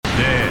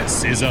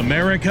This is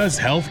America's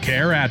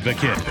Healthcare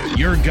Advocate,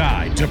 your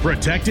guide to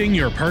protecting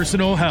your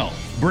personal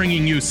health,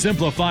 bringing you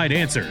simplified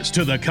answers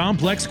to the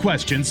complex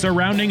questions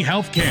surrounding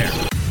healthcare.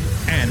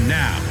 And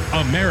now,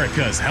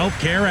 America's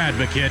Healthcare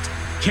Advocate,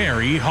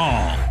 Carrie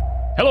Hall.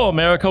 Hello,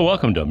 America.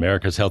 Welcome to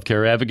America's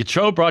Healthcare Advocate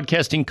Show,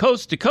 broadcasting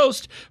coast to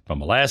coast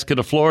from Alaska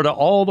to Florida,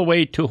 all the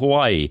way to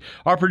Hawaii.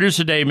 Our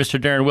producer today, Mr.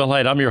 Darren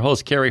Wilhite. I'm your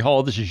host, Carrie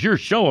Hall. This is your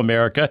show,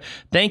 America.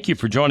 Thank you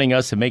for joining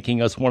us and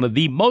making us one of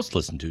the most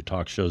listened to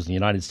talk shows in the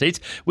United States.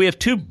 We have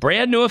two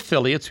brand new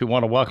affiliates we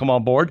want to welcome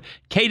on board.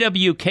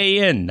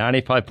 KWKN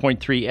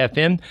 95.3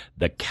 FM,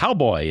 The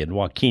Cowboy in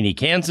Waukene,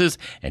 Kansas,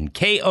 and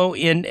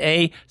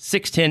KONA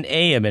 610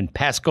 AM in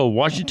Pasco,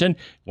 Washington.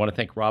 I want to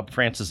thank Rob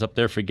Francis up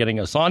there for getting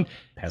us on.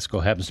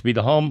 Pasco happens to be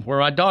the home where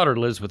my daughter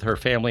lives with her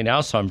family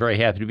now, so I'm very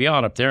happy to be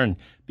on up there and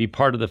be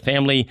part of the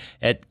family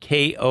at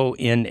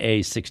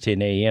KONA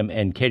 610 AM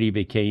and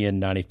KWKN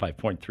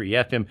 95.3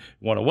 FM.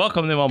 We want to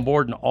welcome them on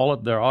board and all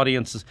of their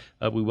audiences.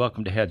 We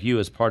welcome to have you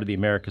as part of the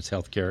America's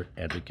Healthcare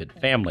Advocate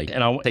family.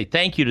 And I want to say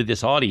thank you to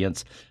this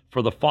audience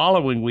for the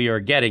following we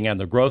are getting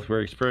and the growth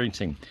we're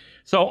experiencing.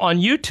 So on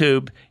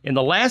YouTube, in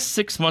the last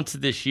 6 months of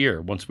this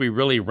year, once we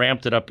really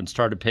ramped it up and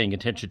started paying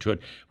attention to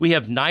it, we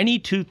have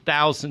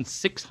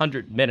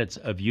 92,600 minutes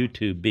of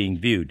YouTube being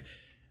viewed.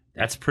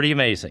 That's pretty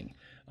amazing.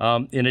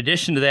 In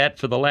addition to that,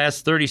 for the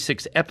last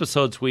 36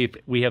 episodes, we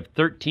have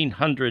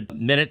 1,300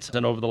 minutes,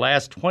 and over the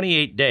last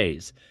 28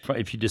 days,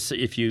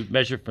 if you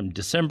measure from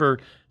December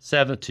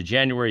 7th to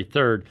January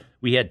 3rd,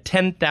 we had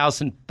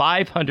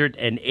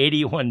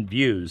 10,581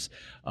 views.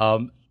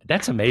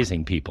 That's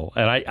amazing, people.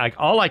 And I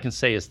all I can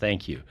say is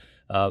thank you.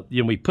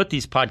 We put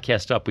these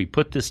podcasts up. We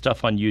put this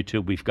stuff on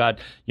YouTube. We've got,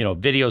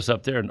 videos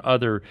up there and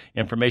other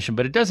information,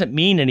 but it doesn't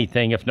mean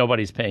anything if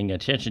nobody's paying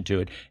attention to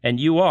it. And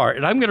you are.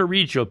 And I'm going to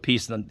read you a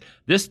piece. And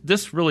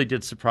this really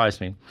did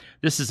surprise me.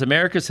 This is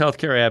America's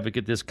Healthcare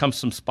Advocate. This comes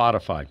from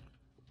Spotify.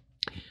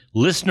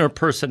 Listener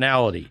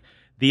personality.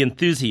 The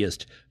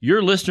enthusiast.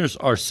 Your listeners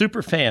are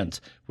super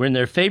fans. When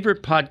their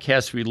favorite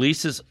podcast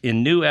releases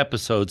in new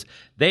episodes,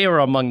 they are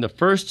among the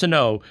first to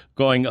know,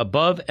 going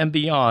above and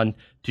beyond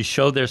to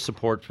show their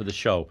support for the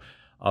show.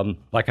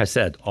 Like I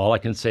said, all I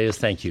can say is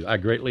thank you. I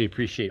greatly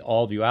appreciate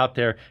all of you out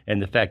there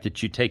and the fact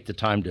that you take the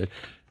time to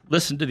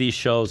listen to these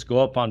shows, go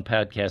up on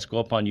podcasts, go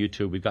up on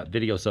YouTube. We've got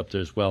videos up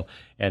there as well.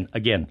 And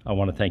again, I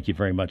want to thank you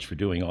very much for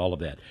doing all of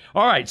that.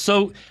 All right,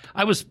 so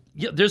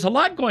there's a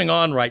lot going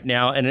on right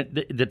now,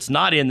 and that's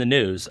not in the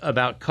news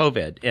about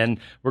COVID.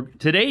 And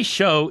today's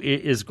show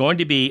is going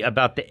to be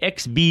about the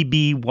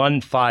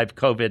XBB1.5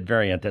 COVID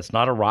variant. That's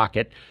not a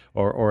rocket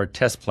or a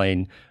test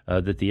plane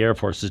that the Air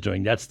Force is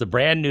doing. That's the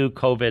brand new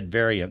COVID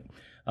variant.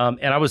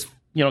 And I was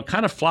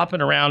kind of flopping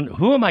around,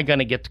 who am I going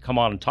to get to come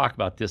on and talk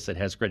about this that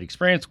has great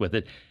experience with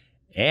it?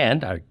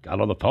 And I got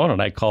on the phone and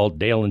I called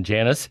Dale and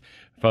Janice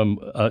from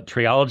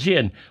Triology.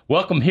 And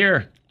welcome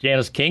here,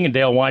 Janice King and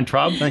Dale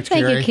Winetroub. Thank you,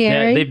 Carrie.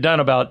 Yeah, they've done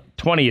about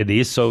 20 of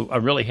these, so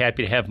I'm really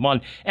happy to have them on.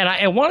 And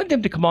I wanted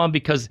them to come on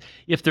because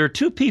if there are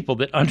two people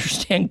that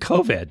understand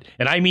COVID,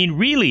 and I mean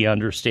really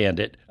understand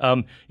it,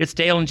 it's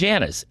Dale and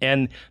Janice.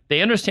 And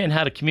they understand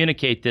how to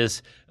communicate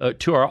this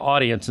to our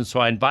audience. And so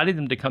I invited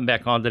them to come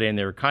back on today, and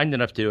they were kind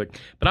enough to do it.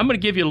 But I'm going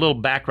to give you a little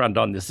background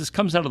on this. This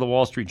comes out of the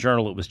Wall Street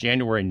Journal. It was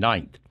January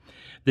 9th.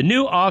 The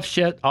new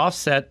offset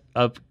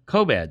of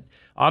COVID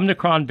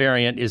Omicron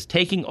variant is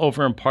taking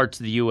over in parts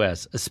of the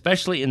U.S.,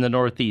 especially in the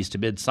Northeast,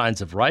 amid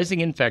signs of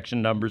rising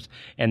infection numbers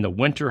and the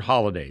winter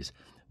holidays.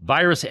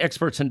 Virus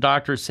experts and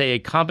doctors say a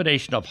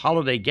combination of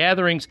holiday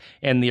gatherings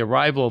and the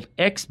arrival of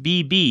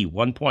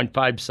XBB1.5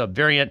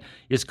 subvariant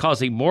is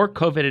causing more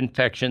COVID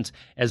infections,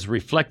 as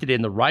reflected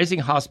in the rising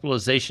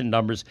hospitalization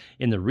numbers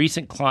in the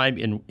recent climb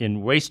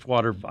in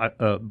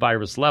wastewater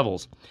virus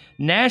levels.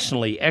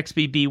 Nationally,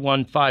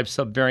 XBB1.5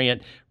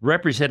 subvariant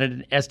represented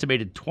an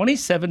estimated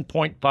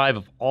 27.5%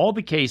 of all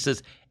the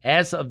cases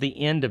as of the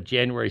end of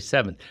January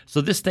 7th.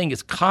 So this thing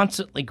is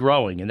constantly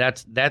growing, and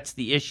that's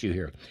the issue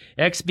here.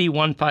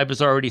 XB1.5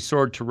 has already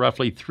soared to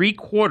roughly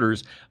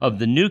 3/4 of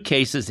the new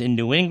cases in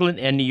New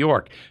England and New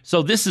York.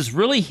 So this is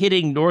really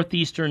hitting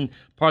northeastern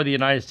part of the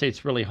United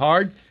States really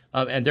hard,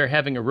 and they're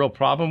having a real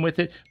problem with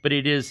it. But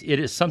it is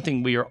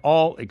something we are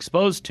all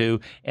exposed to.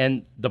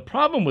 And the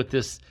problem with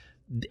this,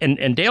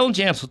 and Dale and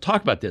Janice will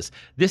talk about this,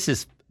 this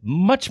is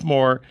much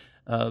more,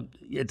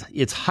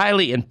 it's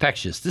highly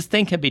infectious. This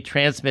thing can be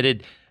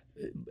transmitted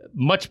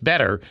much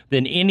better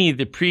than any of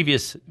the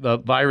previous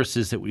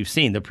viruses that we've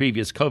seen, the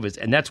previous COVIDs.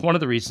 And that's one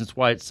of the reasons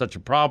why it's such a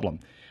problem.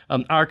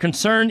 Our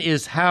concern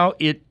is how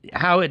it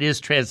is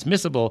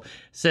transmissible,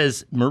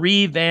 says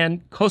Marie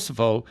Van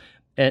Kosovo,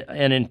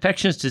 an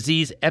infectious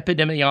disease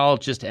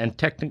epidemiologist and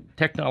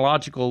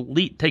technological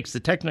lead, takes the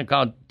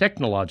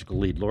technological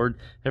lead, Lord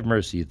have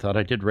mercy, you thought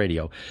I did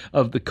radio,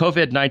 of the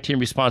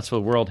COVID-19 response for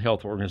the World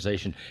Health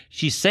Organization.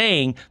 She's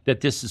saying that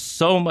this is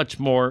so much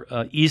more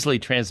easily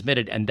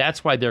transmitted, and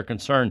that's why they're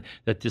concerned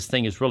that this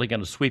thing is really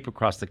going to sweep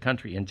across the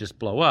country and just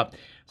blow up.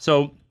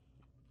 So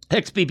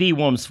XBB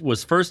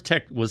was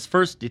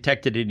first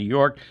detected in New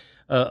York.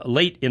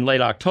 in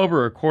late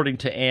October, according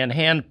to Ann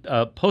Hand,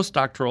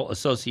 postdoctoral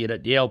associate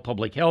at Yale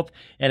Public Health,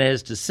 and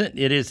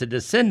it is a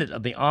descendant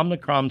of the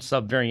Omicron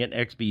subvariant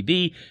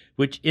XBB,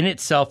 which in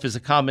itself is a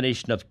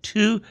combination of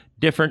two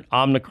different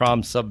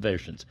Omicron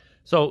subversions.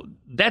 So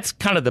that's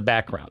kind of the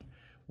background.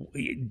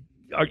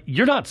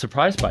 You're not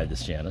surprised by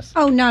this, Janice?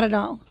 Oh, not at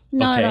all.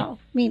 Not Okay. at all.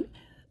 I mean,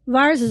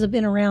 viruses have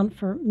been around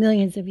for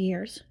millions of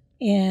years,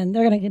 and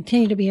they're going to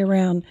continue to be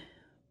around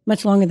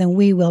much longer than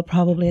we will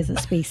probably as a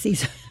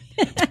species.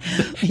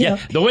 Yeah,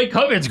 the way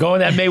COVID's going,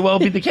 that may well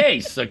be the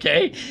case,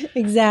 okay?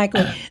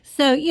 Exactly.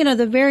 So,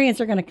 the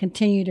variants are going to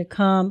continue to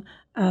come.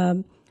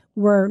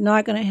 We're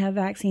not going to have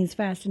vaccines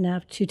fast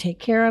enough to take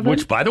care of them.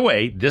 Which, by the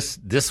way,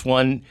 this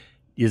one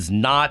is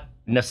not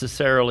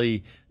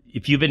necessarily.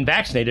 If you've been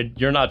vaccinated,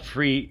 you're not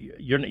free.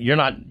 You're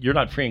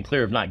not free and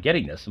clear of not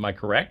getting this. Am I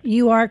correct?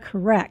 You are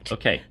correct.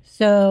 Okay.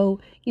 So,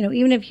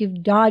 even if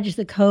you've dodged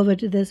the COVID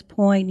to this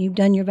point, you've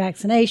done your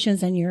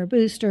vaccinations and your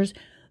boosters,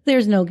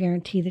 there's no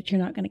guarantee that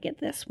you're not going to get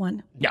this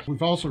one. Yeah.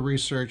 We've also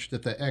researched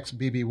that the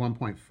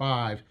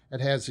XBB1.5, it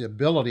has the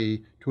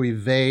ability to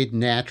evade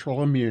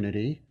natural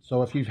immunity.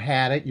 So if you've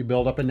had it, you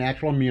build up a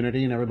natural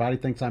immunity and everybody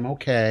thinks I'm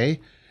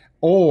okay.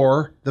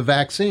 Or the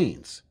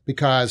vaccines,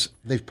 because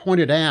they've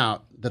pointed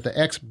out that the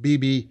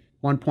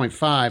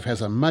XBB1.5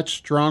 has a much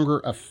stronger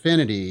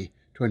affinity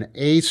to an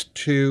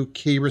ACE2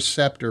 key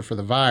receptor for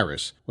the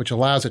virus, which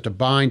allows it to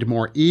bind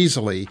more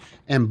easily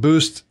and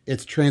boosts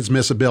its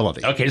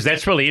transmissibility. Okay, so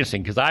that's really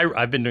interesting because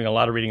I've been doing a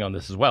lot of reading on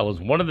this as well. Is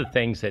one of the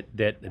things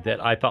that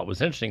I thought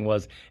was interesting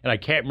was, and I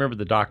can't remember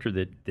the doctor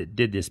that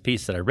did this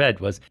piece that I read,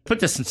 was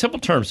put this in simple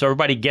terms so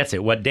everybody gets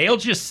it. What Dale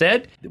just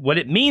said, what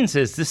it means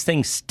is this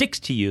thing sticks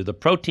to you, the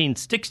protein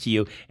sticks to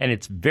you, and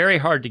it's very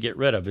hard to get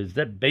rid of. Is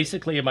that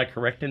basically, am I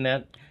correct in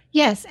that?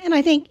 Yes, and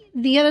I think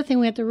the other thing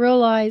we have to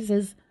realize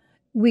is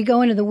we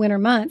go into the winter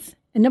months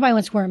and nobody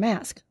wants to wear a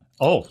mask.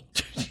 Oh.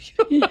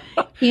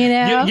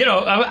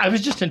 I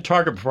was just in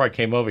Target before I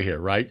came over here,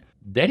 right?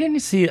 They didn't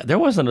see, there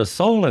wasn't a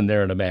soul in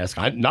there in a mask.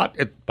 I'm not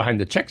behind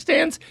the check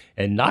stands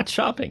and not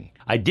shopping.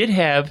 I did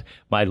have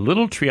my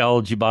little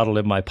Triology bottle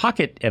in my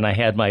pocket, and I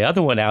had my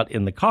other one out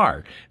in the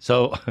car.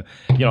 So,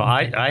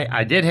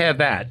 I did have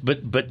that.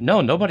 But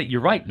no, nobody,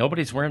 you're right.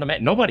 Nobody's wearing a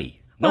mask.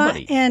 Nobody.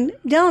 And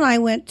Dale and I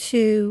went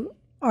to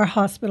our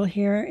hospital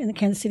here in the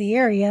Kansas City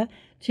area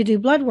to do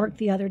blood work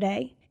the other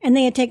day, and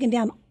they had taken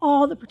down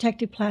all the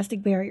protective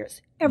plastic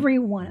barriers, every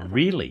one of them.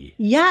 Really?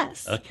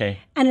 Yes. Okay.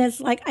 And it's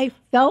like I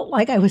felt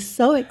like I was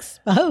so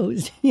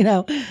exposed, Here's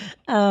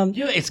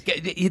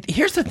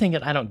the thing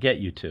that I don't get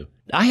you to.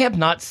 I have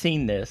not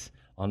seen this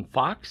on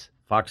Fox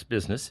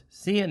Business,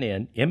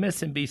 CNN,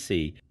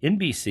 MSNBC,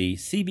 NBC,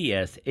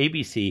 CBS,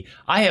 ABC.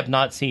 I have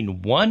not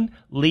seen one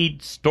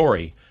lead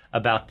story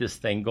about this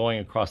thing going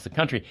across the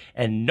country,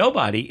 and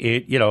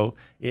nobody,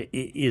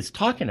 is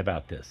talking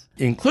about this,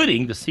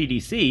 including the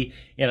CDC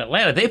in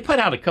Atlanta. They've put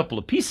out a couple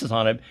of pieces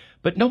on it,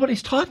 but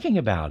nobody's talking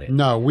about it.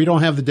 No, we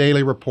don't have the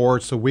daily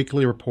reports, the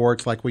weekly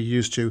reports like we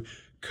used to.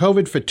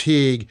 COVID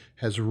fatigue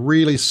has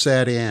really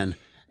set in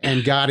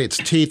and got its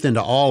teeth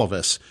into all of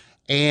us.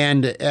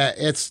 And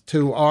it's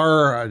to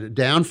our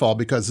downfall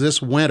because this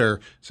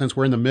winter, since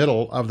we're in the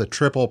middle of the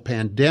triple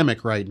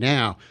pandemic right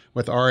now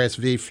with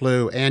RSV,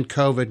 flu, and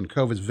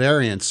COVID's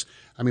variants,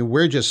 I mean,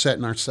 we're just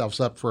setting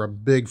ourselves up for a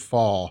big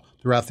fall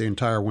throughout the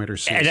entire winter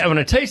season. And I'm going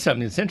to tell you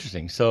something that's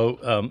interesting. So,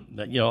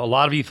 a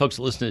lot of you folks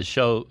that listen to this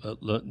show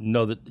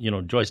know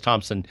that, Joyce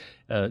Thompson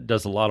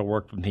does a lot of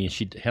work with me, and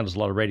she handles a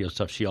lot of radio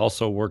stuff. She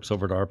also works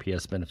over at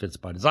RPS Benefits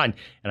by Design,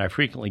 and I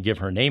frequently give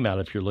her name out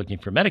if you're looking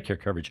for Medicare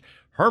coverage.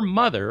 Her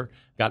mother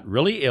got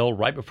really ill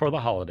right before the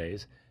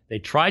holidays. They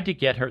tried to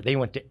get her. They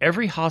went to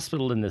every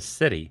hospital in the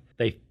city.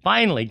 They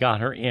finally got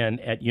her in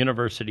at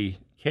University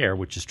Care,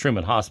 which is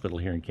Truman Hospital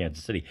here in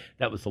Kansas City.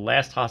 That was the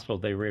last hospital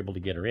they were able to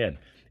get her in.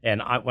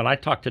 And when I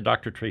talked to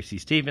Dr. Tracy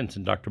Stevens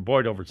and Dr.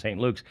 Boyd over at St.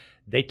 Luke's,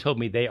 they told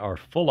me they are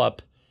full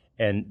up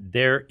and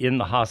they're in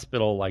the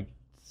hospital like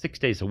 6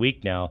 days a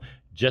week now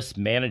just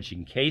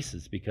managing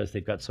cases because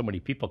they've got so many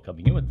people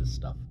coming in with this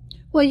stuff.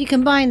 Well, you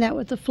combine that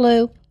with the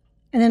flu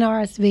and then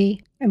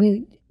RSV.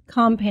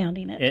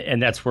 Compounding it.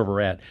 And that's where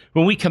we're at.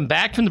 When we come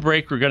back from the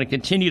break, we're going to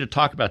continue to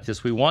talk about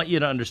this. We want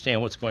you to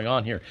understand what's going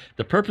on here.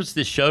 The purpose of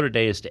this show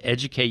today is to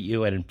educate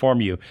you and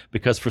inform you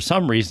because for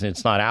some reason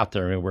it's not out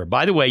there anywhere.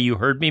 By the way, you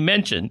heard me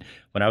mention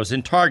when I was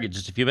in Target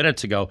just a few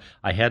minutes ago,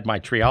 I had my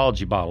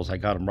Triology bottles. I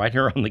got them right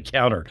here on the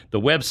counter. The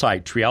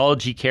website,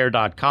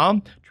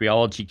 triologycare.com,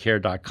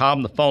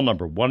 triologycare.com. The phone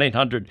number,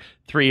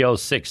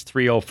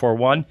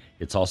 1-800-306-3041.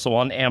 It's also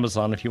on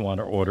Amazon if you want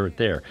to order it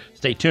there.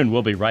 Stay tuned.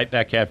 We'll be right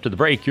back after the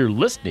break. You're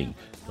listening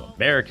to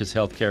America's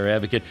Healthcare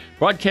Advocate,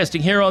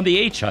 broadcasting here on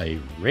the HI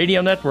Radio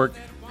Network,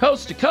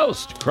 coast to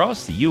coast,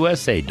 across the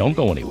USA. Don't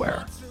go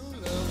anywhere.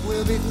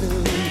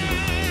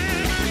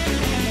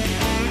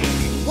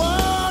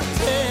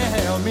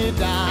 Me,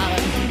 darling,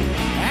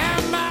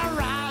 am I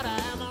right?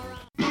 Am I right?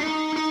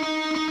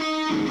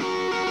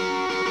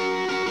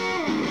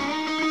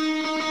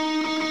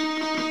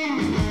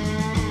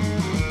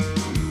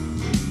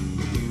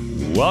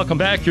 Welcome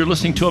back. You're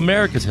listening to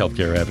America's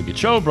Healthcare Advocate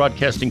Show,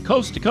 broadcasting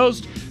coast to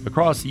coast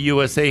across the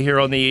USA here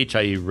on the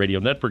HIE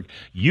Radio Network.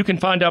 You can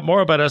find out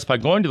more about us by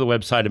going to the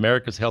website,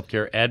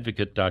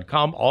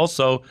 americashealthcareadvocate.com.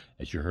 Also,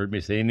 as you heard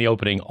me say in the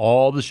opening,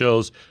 all the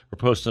shows are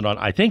posted on,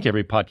 I think,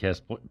 every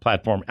podcast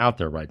platform out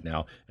there right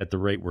now at the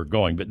rate we're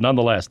going. But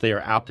nonetheless, they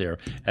are out there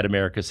at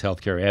America's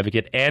Healthcare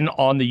Advocate and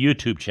on the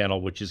YouTube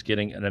channel, which is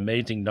getting an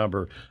amazing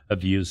number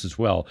of views as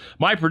well.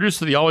 My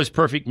producer, the always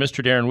perfect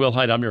Mr. Darren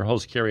Wilhite. I'm your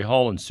host, Kerry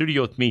Hall. In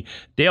studio with me,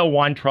 Dale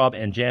Winetroub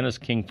and Janice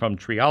King from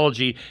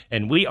Triology.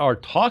 And we are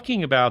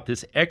talking about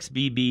this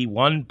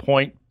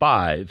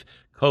XBB1.5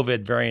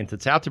 COVID variant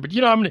that's out there. But,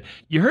 you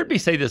heard me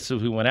say this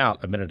as we went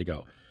out a minute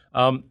ago.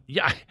 I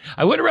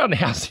went around the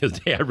house the other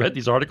day. I read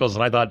these articles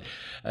and I thought,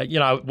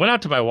 I went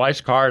out to my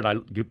wife's car and I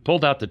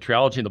pulled out the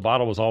Triology and the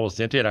bottle was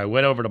almost empty. And I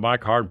went over to my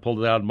car and pulled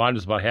it out and mine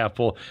was about half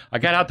full. I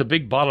got out the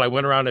big bottle. I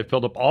went around and I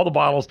filled up all the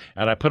bottles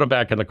and I put them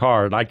back in the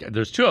car. And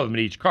there's two of them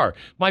in each car.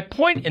 My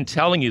point in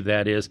telling you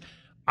that is,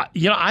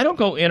 I don't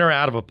go in or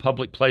out of a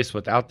public place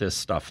without this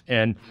stuff.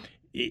 And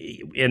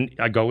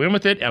I go in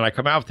with it and I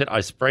come out with it. I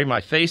spray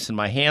my face and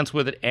my hands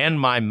with it and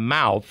my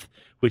mouth,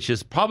 which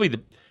is probably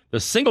the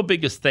single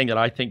biggest thing that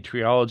I think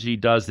Triology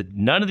does that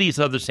none of these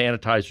other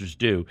sanitizers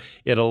do.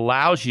 It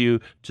allows you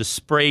to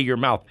spray your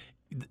mouth.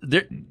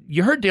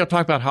 You heard Dale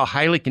talk about how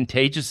highly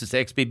contagious this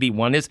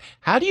XBB1 is.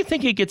 How do you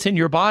think it gets in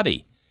your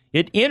body?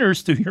 It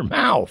enters through your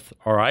mouth,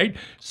 all right?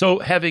 So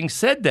having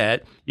said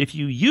that, if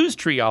you use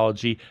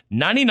Triology,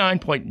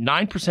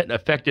 99.9%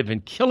 effective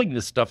in killing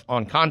this stuff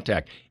on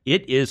contact.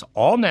 It is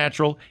all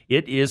natural.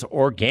 It is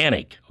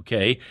organic,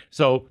 okay?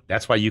 So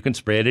that's why you can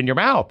spray it in your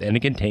mouth, and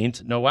it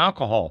contains no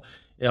alcohol.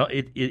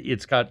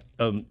 It's got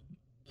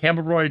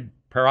camphoroid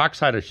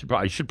peroxide.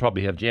 I should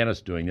probably have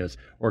Janice doing this.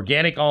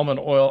 Organic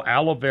almond oil,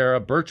 aloe vera,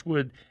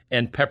 birchwood,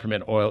 and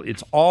peppermint oil.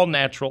 It's all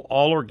natural,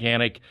 all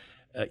organic.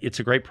 It's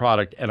a great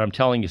product, and I'm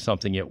telling you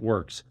something, it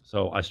works.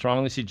 So I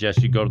strongly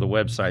suggest you go to the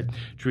website,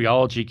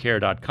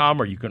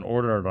 triologycare.com, or you can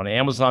order it on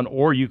Amazon,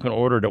 or you can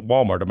order it at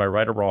Walmart. Am I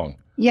right or wrong?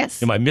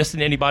 Yes. Am I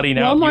missing anybody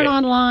now? Walmart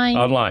online.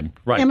 Online,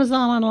 right.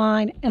 Amazon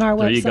online, and our website.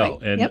 There you go.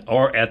 And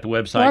or at the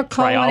website,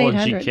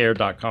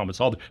 triologycare.com.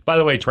 It's all. By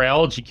the way,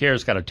 Triology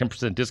Care's got a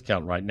 10%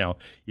 discount right now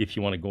if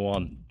you want to go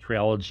on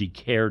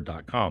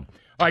triologycare.com.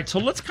 All right, so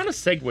let's kind of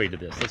segue to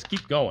this. Let's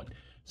keep going.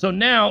 So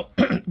now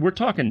we're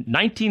talking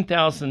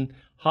 19,000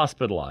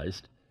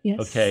 hospitalized. Yes.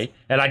 Okay.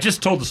 And I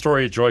just told the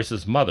story of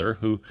Joyce's mother,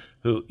 who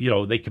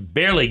they could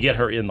barely get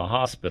her in the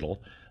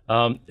hospital.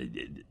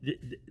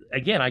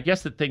 Again, I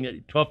guess the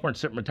thing,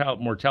 12%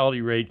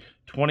 mortality rate,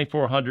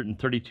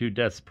 2,432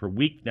 deaths per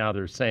week now,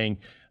 they're saying,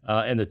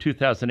 in the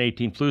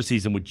 2018 flu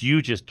season, which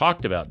you just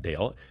talked about,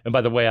 Dale. And by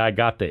the way, I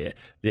got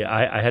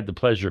I had the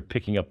pleasure of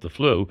picking up the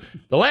flu.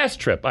 The last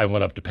trip I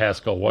went up to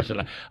Pasco,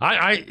 Washington,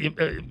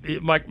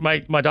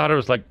 my daughter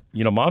was like,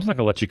 Mom's not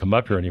going to let you come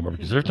up here anymore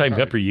because every time you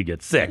come up here, you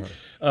get sick.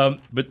 But,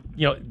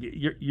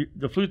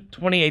 the flu,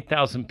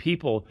 28,000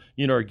 people,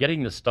 are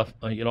getting this stuff,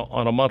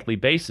 on a monthly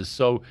basis.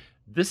 So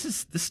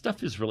this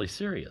stuff is really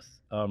serious.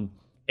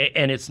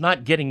 And it's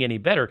not getting any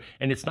better,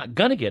 and it's not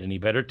going to get any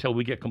better till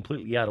we get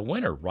completely out of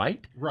winter,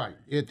 right? Right.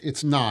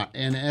 It's not.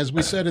 And as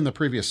we said in the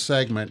previous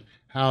segment,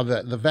 how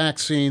the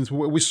vaccines,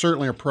 we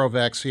certainly are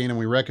pro-vaccine, and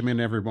we recommend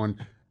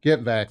everyone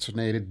get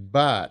vaccinated,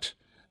 but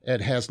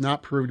it has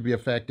not proved to be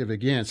effective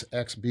against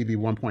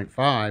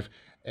XBB1.5.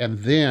 And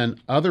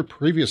then other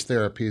previous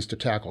therapies to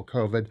tackle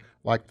COVID,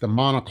 like the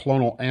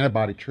monoclonal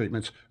antibody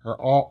treatments, are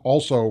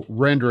also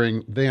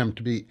rendering them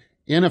to be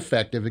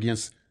ineffective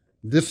against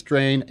this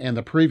strain and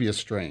the previous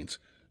strains.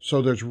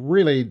 So there's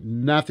really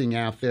nothing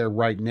out there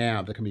right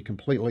now that can be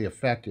completely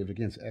effective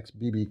against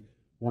XBB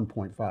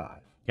 1.5.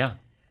 Yeah.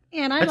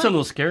 And that's a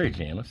little scary,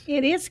 Janice.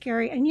 It is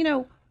scary. And,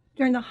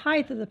 during the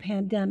height of the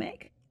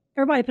pandemic,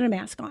 everybody put a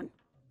mask on.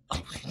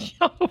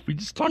 We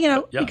just talked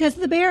about because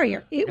of the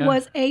barrier. It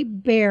was a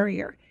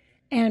barrier.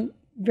 And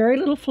very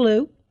little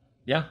flu.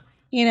 Yeah.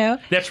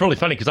 That's really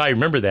funny because I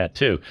remember that,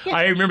 too. Yeah.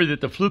 I remember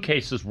that the flu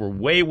cases were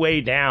way,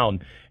 way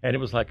down, and it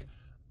was like,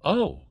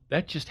 oh,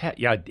 that just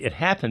it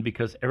happened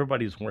because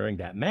everybody's wearing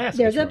that mask.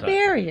 There's a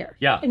barrier.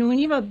 Yeah. And when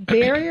you have a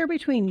barrier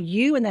between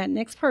you and that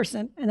next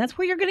person, and that's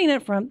where you're getting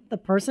it from, the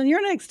person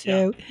you're next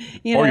to.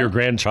 Or your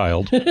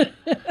grandchild.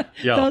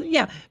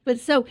 Yeah.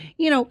 But so,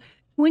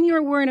 when you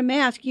were wearing a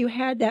mask, you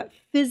had that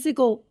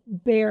physical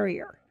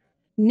barrier.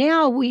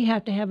 Now we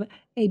have to have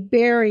a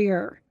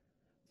barrier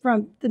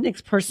from the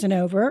next person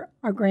over,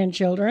 our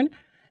grandchildren,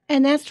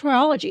 and that's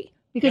Triology,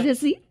 because it's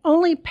the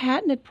only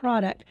patented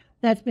product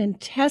that's been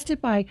tested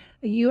by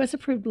a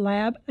U.S.-approved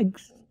lab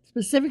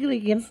specifically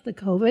against the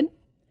COVID.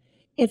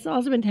 It's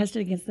also been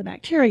tested against the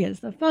bacteria,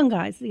 the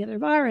fungi, the other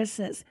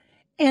viruses.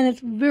 And it's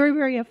very,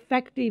 very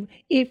effective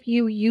if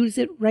you use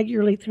it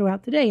regularly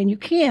throughout the day. And you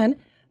can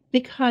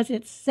because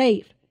it's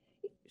safe.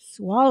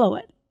 Swallow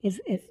it.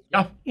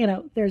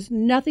 There's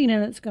nothing in it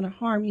that's going to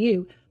harm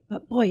you.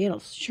 But, boy, it'll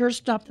sure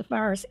stop the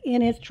virus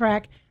in its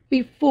track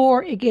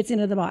before it gets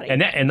into the body.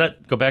 And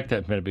that go back to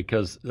that a minute,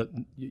 because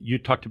you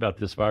talked about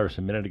this virus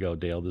a minute ago,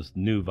 Dale. This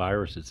new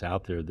virus that's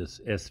out there,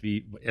 this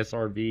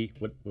SRV.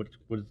 What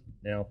is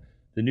now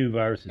the new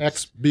virus?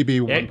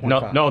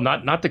 XBB1.5. No,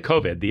 not the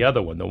COVID. The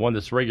other one, the one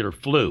that's regular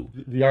flu.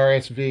 The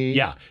RSV.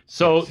 Yeah.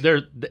 So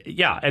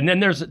and then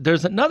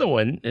there's another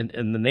one, and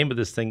the name of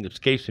this thing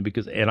escapes me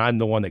and I'm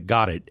the one that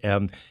got it.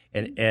 And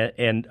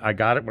I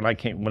got it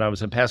when I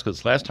was in Pasco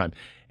this last time.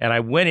 And I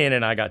went in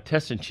and I got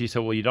tested, and she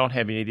said, well, you don't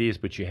have any of these,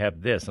 but you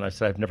have this. And I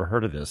said, I've never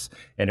heard of this.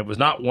 And it was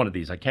not one of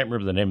these. I can't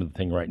remember the name of the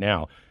thing right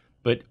now.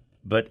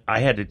 But I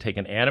had to take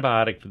an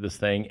antibiotic for this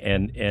thing,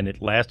 and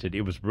it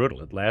was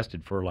brutal. It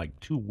lasted for like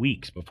 2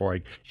 weeks before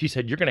she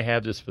said, you're going to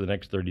have this for the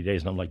next 30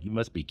 days. And I'm like, you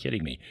must be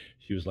kidding me.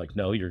 She was like,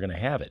 no, you're going to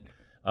have it.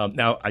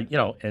 Now,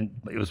 and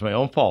it was my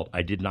own fault.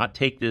 I did not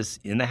take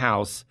this in the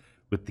house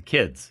with the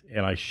kids,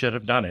 and I should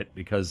have done it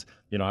because,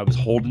 I was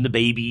holding the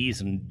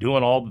babies and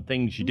doing all the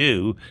things you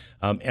do,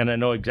 and I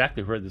know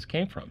exactly where this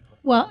came from.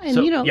 Well, and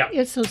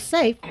it's so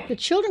safe. The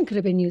children could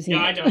have been using it.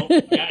 I know.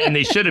 Yeah, and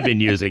they should have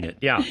been using it.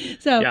 Yeah.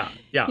 So,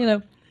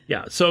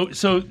 Yeah.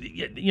 So,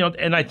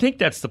 and I think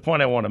that's the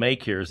point I want to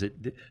make here is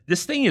that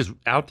this thing is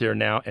out there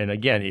now, and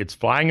again, it's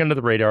flying under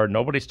the radar.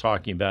 Nobody's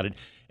talking about it.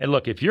 And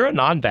look, if you're a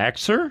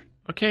non-vaxxer,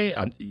 okay,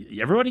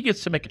 everybody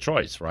gets to make a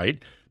choice,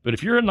 right? But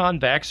if you're a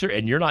non-vaxxer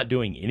and you're not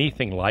doing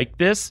anything like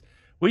this,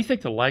 what do you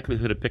think the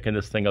likelihood of picking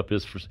this thing up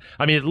is for?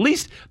 I mean, at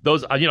least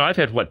those, I've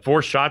had,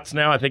 4 shots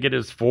now? I think it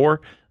is 4,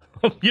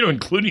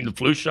 including the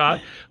flu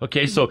shot.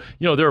 Okay, so,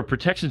 there are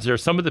protections there.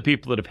 Some of the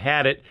people that have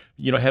had it,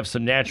 have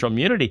some natural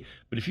immunity.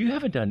 But if you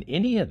haven't done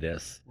any of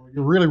this.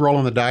 You're really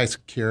rolling the dice,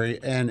 Kerry,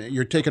 and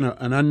you're taking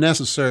an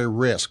unnecessary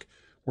risk.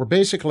 We're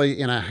basically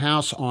in a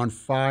house on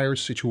fire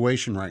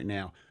situation right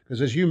now.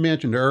 Because as you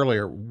mentioned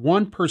earlier,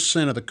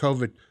 1% of the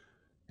COVID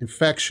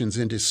infections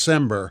in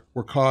December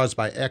were caused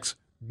by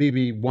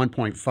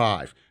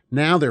XBB1.5.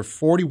 Now they're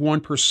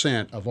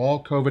 41% of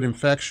all COVID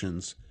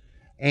infections.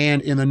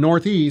 And in the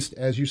Northeast,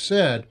 as you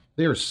said,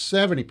 they're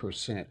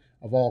 70%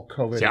 of all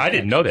COVID infections. I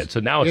didn't know that. So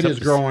now it is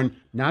growing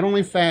not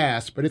only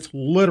fast, but it's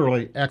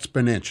literally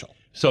exponential.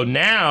 So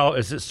now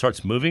as it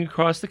starts moving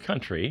across the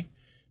country,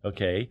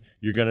 okay,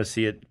 you're going to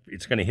see it.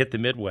 It's going to hit the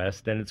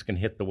Midwest, then it's going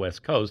to hit the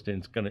West Coast,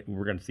 and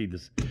we're going to see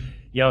this.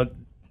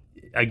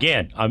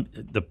 Again,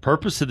 the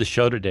purpose of the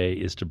show today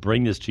is to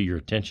bring this to your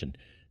attention.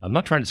 I'm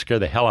not trying to scare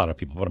the hell out of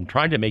people, but I'm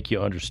trying to make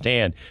you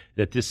understand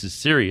that this is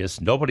serious.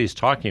 Nobody's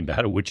talking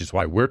about it, which is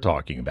why we're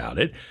talking about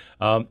it.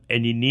 And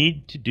you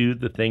need to do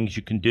the things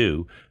you can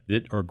do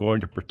that are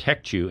going to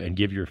protect you and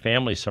give your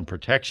family some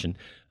protection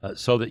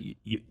so that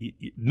you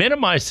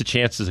minimize the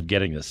chances of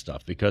getting this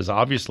stuff. Because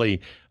obviously,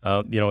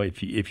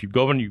 if you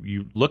go and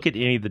you look at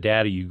any of the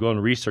data, you go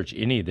and research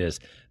any of this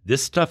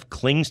stuff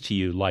clings to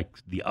you like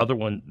the other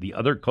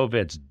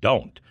COVIDs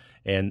don't.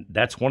 And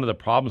that's one of the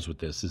problems with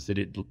this is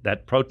that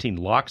that protein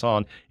locks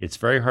on. It's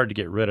very hard to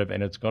get rid of,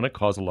 and it's going to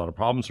cause a lot of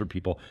problems for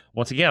people.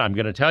 Once again, I'm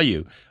going to tell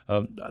you,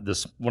 one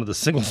of the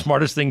single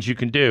smartest things you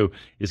can do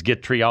is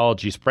get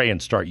Triology spray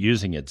and start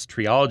using it. It's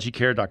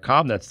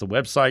triologycare.com. That's the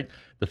website.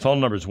 The phone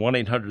number is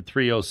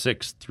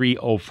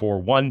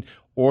 1-800-306-3041.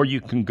 Or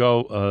you can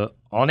go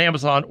on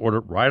Amazon, order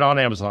it right on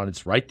Amazon.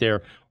 It's right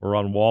there, or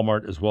on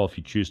Walmart as well if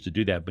you choose to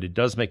do that. But it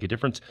does make a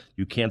difference.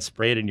 You can't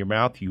spray it in your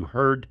mouth. You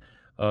heard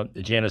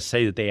Janice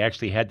say that they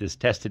actually had this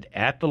tested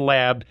at the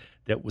lab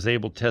that was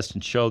able to test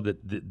and show that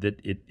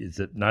it is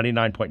at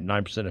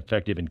 99.9%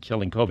 effective in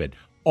killing COVID,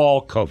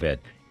 all COVID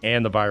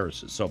and the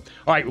viruses. So,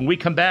 all right, when we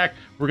come back,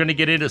 we're going to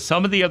get into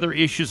some of the other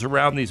issues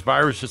around these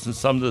viruses and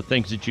some of the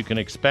things that you can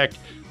expect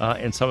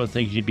and some of the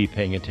things you'd be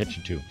paying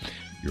attention to.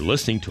 You're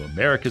listening to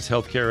America's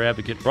Healthcare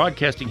Advocate,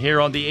 broadcasting here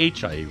on the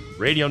HIA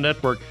Radio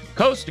Network,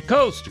 coast to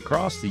coast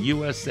across the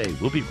USA.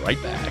 We'll be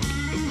right back.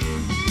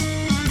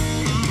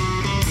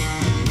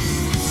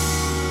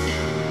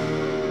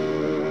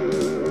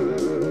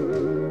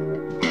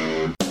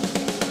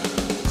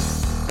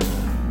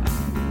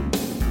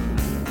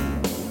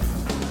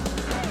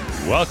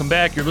 Welcome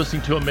back. You're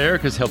listening to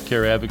America's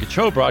Healthcare Advocate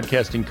Show,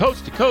 broadcasting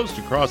coast to coast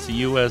across the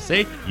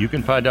USA. You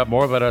can find out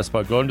more about us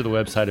by going to the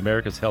website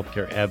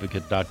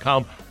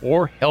americashealthcareadvocate.com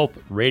or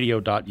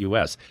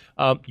healthradio.us.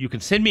 You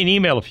can send me an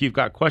email if you've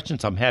got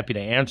questions. I'm happy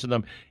to answer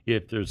them.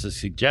 If there's a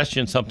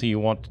suggestion, something you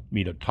want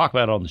me to talk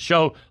about on the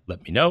show,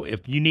 let me know.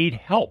 If you need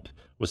help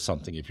with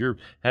something, if you're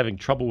having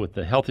trouble with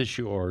a health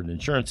issue or an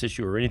insurance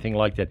issue or anything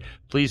like that,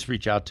 please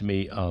reach out to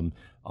me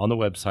on the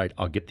website.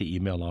 I'll get the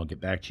email and I'll get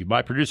back to you.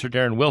 My producer,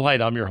 Darren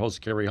Wilhite. I'm your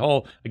host, Kerry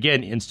Hull.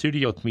 Again, in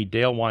studio with me,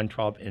 Dale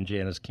Winetroub and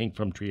Janice King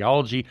from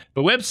Triology.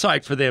 The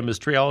website for them is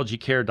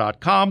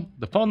triologycare.com.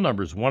 The phone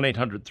number is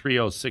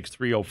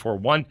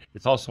 1-800-306-3041.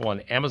 It's also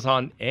on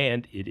Amazon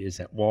and it is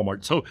at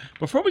Walmart. So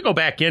before we go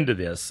back into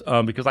this,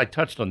 because I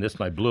touched on this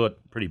and I blew it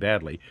pretty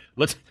badly,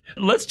 let's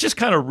just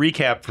kind of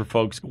recap for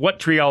folks what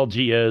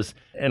Triology is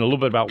and a little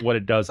bit about what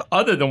it does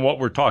other than what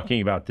we're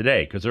talking about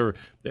today. Because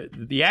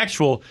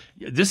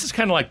this is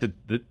kind of like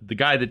the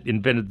guy that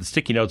invented the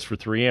sticky notes for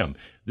 3M.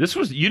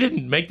 you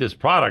didn't make this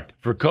product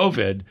for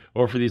COVID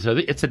or for these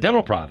other, it's a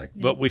dental product.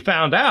 But you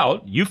found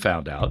out,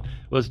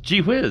 was,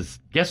 gee whiz,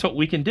 guess what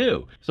we can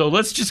do? So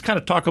let's just kind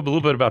of talk a little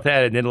bit about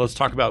that, and then let's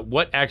talk about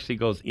what actually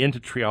goes into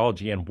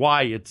Triology and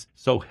why it's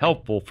so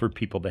helpful for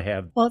people to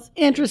have. Well, it's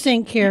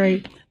interesting,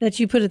 Carrie, that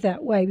you put it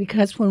that way,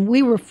 because when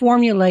we were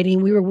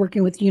formulating, we were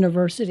working with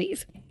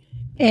universities,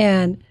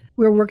 and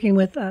we were working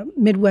with a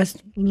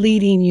Midwest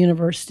leading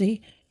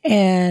university,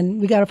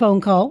 and we got a phone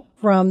call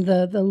from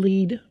the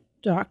lead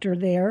doctor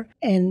there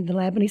in the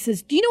lab, and he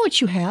says, do you know what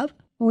you have?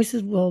 And we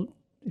said, well,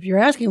 if you're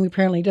asking, we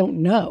apparently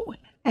don't know.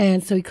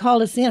 And so he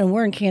called us in, and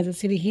we're in Kansas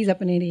City, he's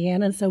up in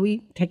Indiana, and so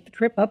we take the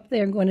trip up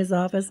there and go in his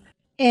office,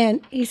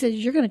 and he says,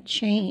 you're going to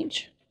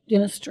change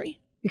dentistry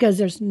because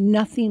there's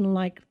nothing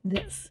like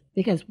this,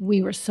 because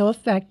we were so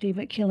effective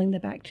at killing the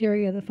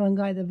bacteria, the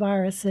fungi, the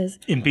viruses.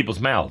 In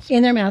people's mouths.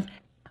 In their mouth,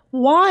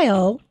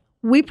 while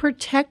we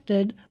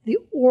protected the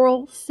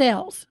oral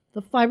cells,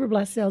 the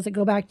fibroblast cells that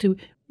go back to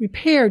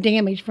repair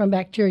damage from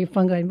bacteria,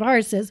 fungi, and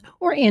viruses,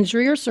 or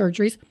injury or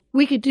surgeries.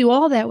 We could do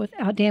all that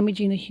without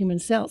damaging the human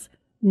cells.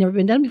 Never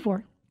been done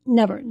before.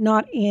 Never.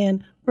 Not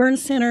in burn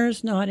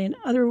centers, not in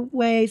other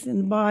ways in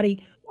the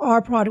body.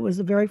 Our product was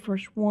the very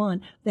first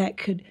one that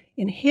could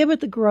inhibit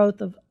the growth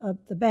of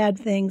the bad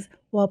things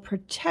while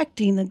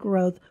protecting the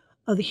growth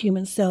of the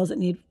human cells that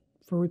need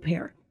for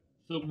repair.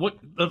 So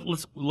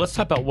let's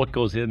talk about what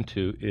goes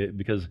into it,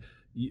 because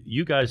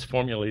you guys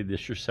formulated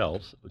this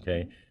yourselves,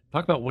 okay?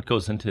 Talk about what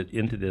goes into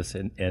this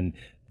and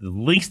the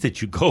links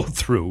that you go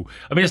through.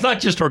 I mean, it's not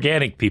just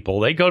organic people.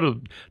 They go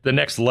to the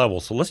next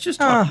level. So let's just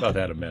talk about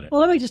that a minute.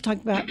 Well, let me just talk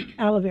about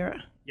aloe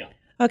vera. Yeah.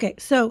 Okay,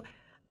 so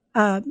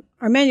our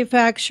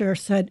manufacturer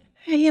said,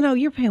 hey,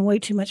 you're paying way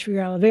too much for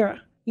your aloe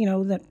vera,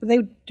 that they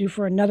do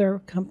for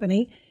another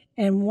company.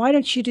 And why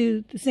don't you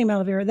do the same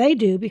aloe vera they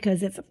do,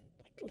 because it's a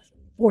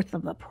fourth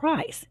of the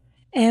price.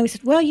 And we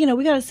said, well,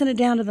 we got to send it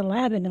down to the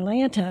lab in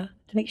Atlanta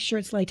to make sure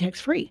it's latex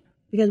free,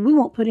 because we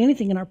won't put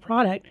anything in our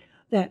product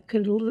that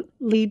could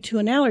lead to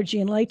an allergy,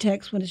 and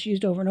latex, when it's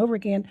used over and over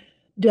again,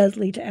 does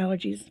lead to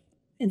allergies.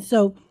 And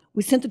so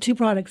we sent the two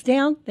products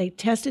down. They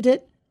tested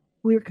it.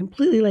 We were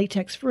completely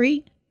latex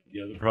free.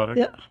 The other product?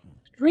 Yeah,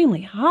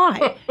 extremely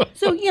high.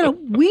 So,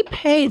 we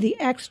pay the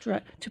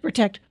extra to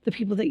protect the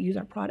people that use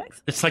our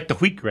products. It's like the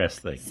wheatgrass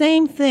thing.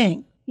 Same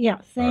thing.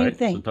 Yeah, same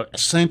thing.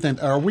 Same thing.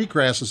 Our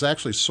wheatgrass is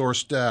actually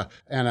sourced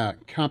in a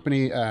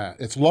company.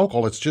 It's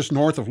local. It's just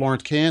north of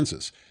Lawrence,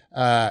 Kansas.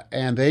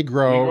 And they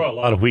grow. We grow a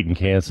lot of wheat in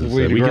Kansas.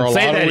 We can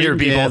say that here,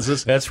 people.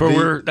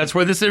 That's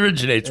where this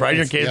originates, right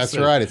here in Kansas. That's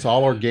right. It's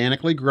all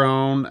organically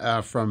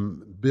grown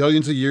from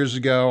billions of years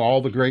ago.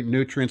 All the great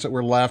nutrients that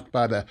were left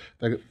by the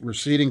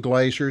receding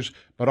glaciers.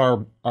 But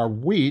our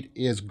wheat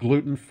is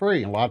gluten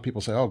free. And a lot of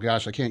people say, "Oh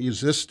gosh, I can't use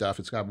this stuff.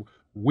 It's got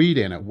wheat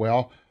in it."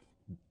 Well,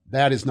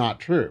 that is not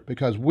true,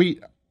 because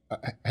wheat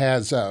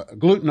has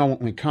gluten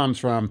only comes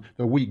from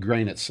the wheat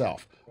grain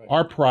itself. Right.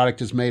 Our product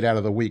is made out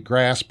of the wheat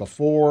grass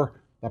before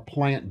the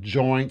plant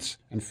joints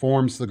and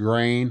forms the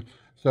grain.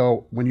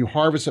 So when you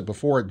harvest it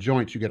before it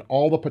joints, you get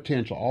all the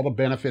potential, all the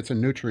benefits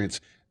and nutrients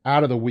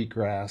out of the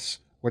wheatgrass,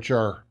 which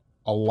are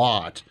a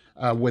lot,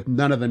 with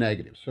none of the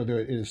negatives. So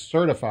it is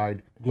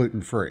certified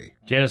gluten-free.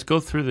 Janice, go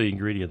through the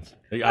ingredients.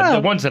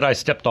 The ones that I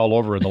stepped all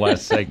over in the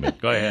last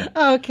segment. Go ahead.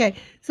 Okay.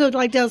 So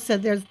like Dale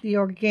said, there's the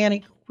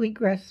organic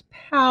wheatgrass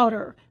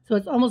powder. So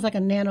it's almost like a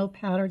nano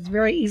powder. It's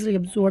very easily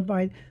absorbed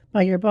by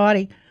your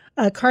body.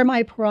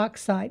 Carbamide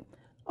peroxide.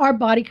 Our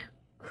body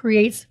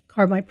creates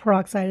carbamide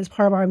peroxide as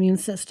part of our immune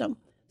system.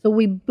 So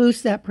we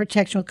boost that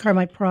protection with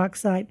carbamide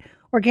peroxide.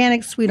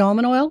 Organic sweet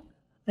almond oil.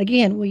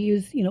 Again, we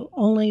use,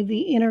 only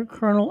the inner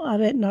kernel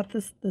of it, not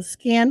the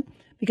skin,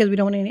 because we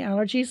don't want any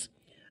allergies.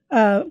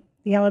 The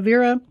aloe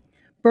vera,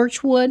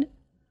 birchwood,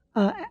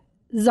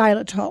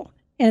 xylitol.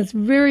 And it's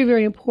very,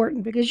 very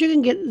important, because you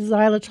can get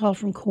xylitol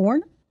from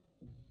corn,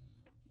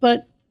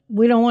 but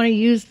we don't want to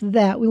use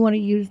that. We want to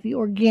use the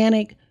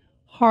organic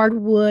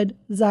hardwood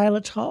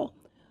xylitol.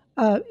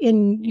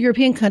 In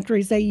European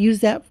countries, they use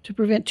that to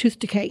prevent tooth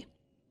decay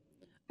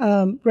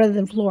rather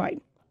than fluoride.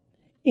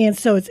 And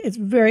so it's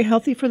very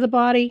healthy for the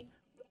body.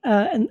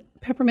 And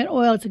peppermint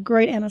oil, it's a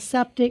great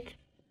antiseptic.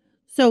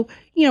 So,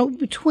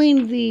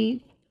 between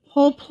the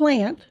whole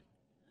plant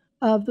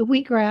of the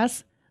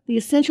wheatgrass, the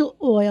essential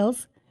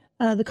oils,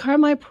 the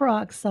carbamide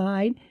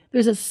peroxide,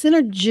 there's a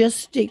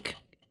synergistic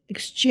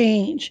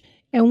exchange.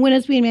 And when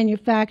it's being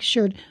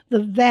manufactured,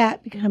 the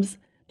vat becomes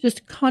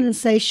just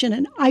condensation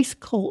and ice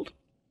cold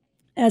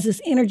as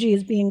this energy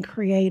is being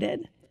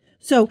created.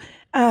 So,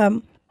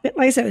 but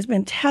like I said, it's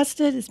been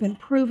tested, it's been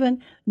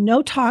proven,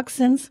 no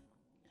toxins,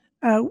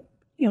 no.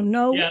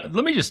 Yeah,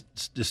 let me just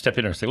step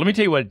in there and say, let me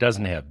tell you what it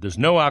doesn't have. There's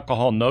no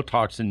alcohol, no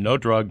toxin, no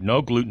drug,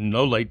 no gluten,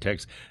 no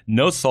latex,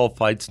 no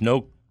sulfites,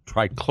 no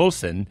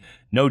triclosan,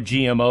 no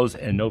GMOs,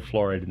 and no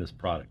fluoride in this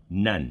product.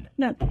 None.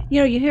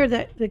 You hear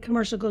that the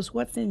commercial goes,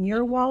 "What's in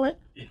your wallet?"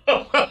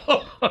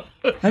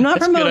 I'm not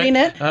promoting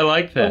it. I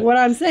like that. But what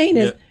I'm saying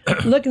is,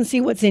 look and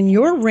see what's in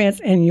your rinse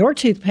and your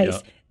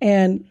toothpaste,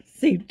 and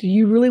see, do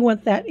you really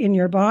want that in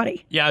your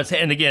body? Yeah,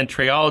 and again,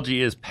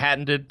 Triology is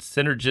patented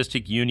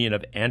synergistic union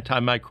of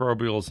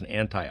antimicrobials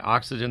and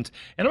antioxidants.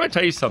 And I'm going to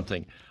tell you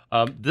something.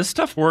 This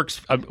stuff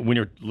works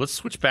let's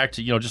switch back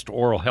to, just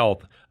oral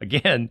health.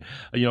 Again,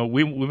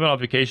 we went on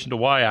vacation to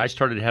Hawaii. I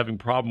started having a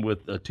problem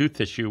with tooth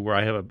tissue where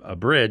I have a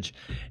bridge,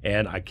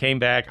 and I came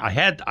back. I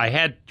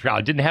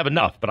didn't have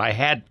enough, but I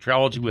had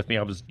Triology with me.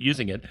 I was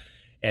using it,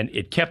 and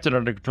it kept it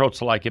under control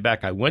till I came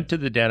back. I went to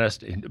the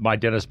dentist. My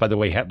dentist, by the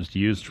way, happens to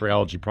use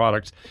Triology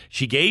products.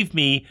 She gave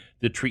me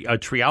a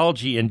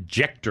Triology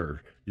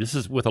injector. This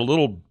is with a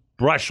little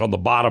brush on the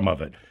bottom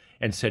of it,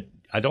 and said,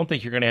 I don't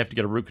think you're going to have to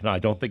get a root canal. I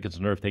don't think it's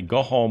a nerve thing.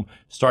 Go home,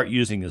 start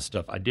using this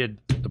stuff. I did.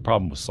 The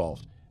problem was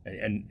solved.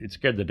 And it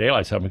scared the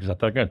daylights out of me because I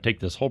thought I'm going to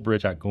take this whole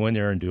bridge out, go in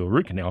there and do a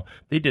root canal.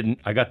 They didn't.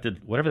 I got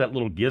whatever that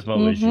little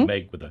gizmo is you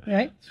make with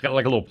it's got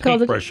like a little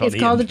paintbrush on the end.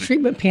 It's called a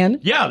treatment pen.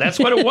 Yeah, that's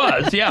what it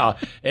was. Yeah.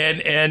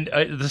 And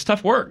the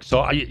stuff worked.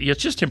 So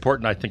it's just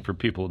important, I think, for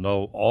people to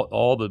know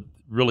all the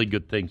really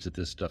good things that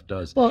this stuff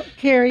does. Well,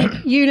 Carrie,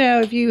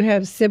 if you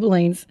have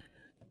siblings,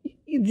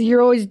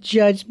 you're always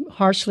judged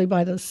harshly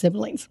by those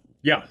siblings.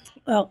 Yeah.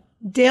 Well,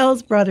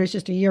 Dale's brother is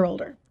just a year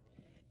older.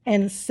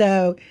 And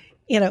so,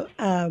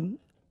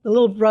 the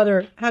little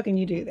brother, how can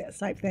you do this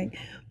type thing?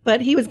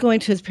 But he was going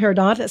to his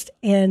periodontist,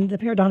 and the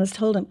periodontist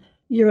told him,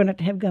 you're going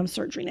to have gum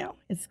surgery now.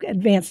 It's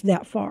advanced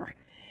that far.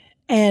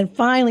 And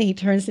finally, he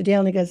turns to Dale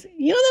and he goes,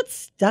 that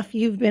stuff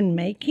you've been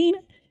making?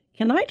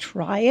 Can I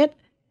try it?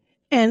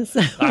 And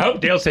so I hope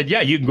Dale said,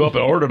 yeah, you can go up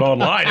and order it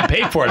online and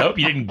pay for it. I hope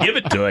you didn't give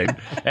it to him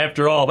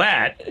after all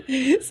that.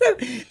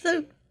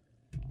 So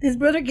his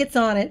brother gets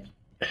on it,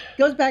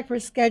 goes back for a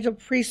scheduled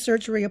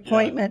pre-surgery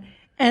appointment,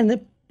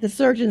 and the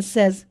surgeon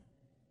says,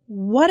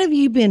 what have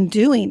you been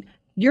doing?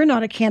 You're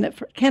not a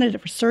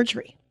candidate for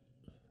surgery.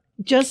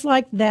 Just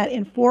like that,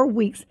 in 4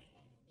 weeks,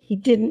 he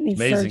didn't need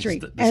surgery.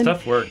 The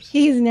stuff works.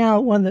 He's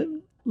now one of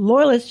the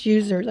loyalist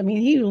users. I mean,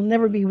 he will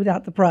never be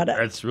without the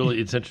product.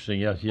 It's interesting.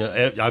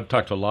 Yeah. I've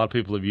talked to a lot of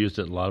people who've used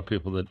it, a lot of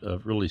people that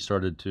have really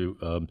started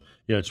to,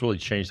 it's really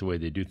changed the way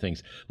they do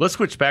things. Let's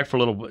switch back for a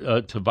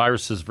little to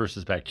viruses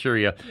versus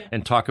bacteria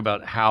and talk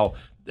about how,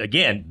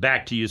 again,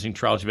 back to using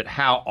Triology, but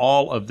how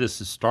all of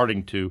this is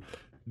starting to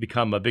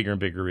become a bigger and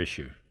bigger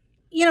issue.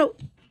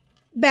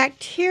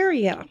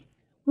 Bacteria,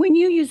 when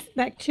you use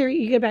bacteria,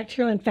 you get a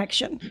bacterial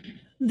infection,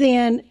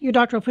 then your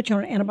doctor will put you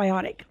on an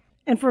antibiotic.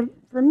 And for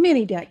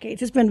many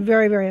decades, it's been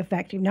very, very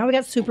effective. Now we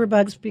got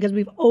superbugs because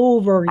we've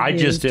overused it. I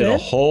just did a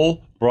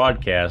whole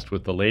broadcast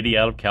with the lady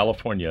out of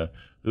California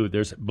who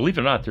believe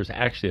it or not, there's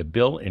actually a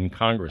bill in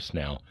Congress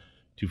now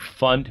to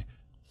fund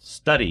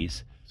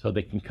studies so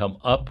they can come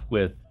up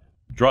with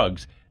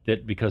drugs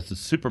that, because the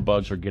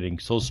superbugs are getting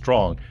so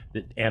strong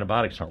that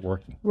antibiotics aren't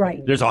working.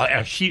 Right.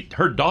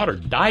 Her daughter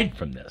died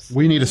from this.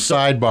 We need a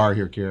sidebar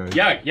here, Carrie.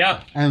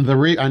 Yeah. And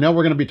I know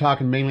we're going to be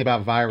talking mainly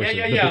about viruses,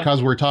 but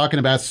because we're talking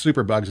about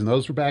superbugs and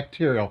those are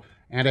bacterial,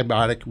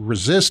 antibiotic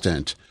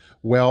resistant,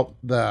 well,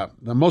 the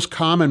most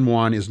common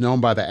one is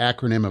known by the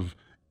acronym of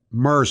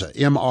MRSA,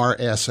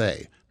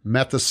 MRSA,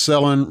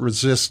 methicillin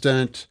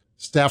resistant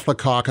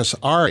Staphylococcus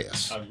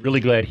aureus. I'm really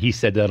glad he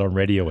said that on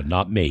radio and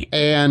not me.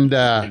 And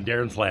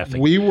Darren's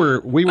laughing. We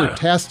were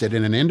tested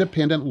in an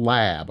independent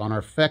lab on our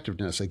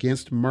effectiveness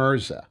against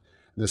MRSA.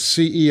 The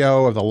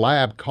CEO of the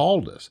lab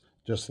called us,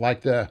 just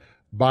like the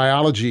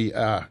biology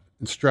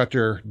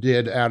instructor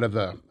did out of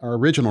our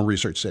original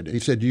research center. He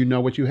said, do you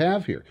know what you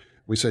have here?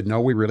 We said, no,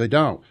 we really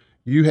don't.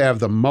 You have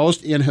the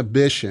most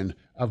inhibition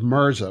of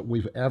MRSA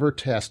we've ever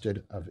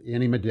tested of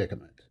any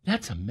medicament.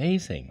 That's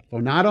amazing. So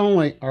not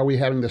only are we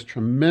having this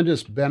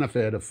tremendous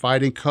benefit of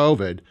fighting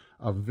COVID,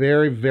 a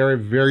very, very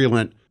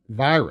virulent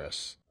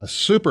virus, a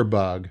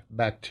superbug,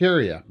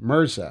 bacteria,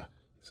 MRSA,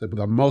 so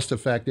the most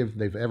effective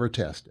they've ever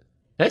tested.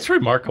 That's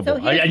remarkable.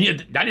 So I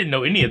didn't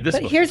know any of this.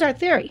 But before. Here's our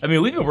theory. I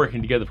mean, we've been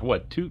working together for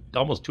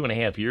almost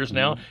 2.5 years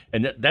now,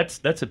 and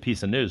that's a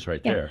piece of news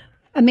right there.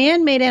 A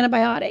man-made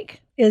antibiotic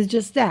is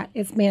just that.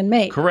 It's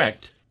man-made.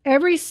 Correct.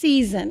 Every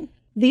season,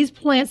 these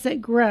plants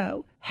that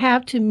grow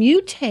have to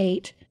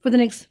mutate for the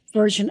next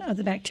version of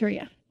the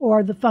bacteria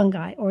or the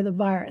fungi or the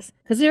virus,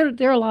 because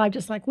they're alive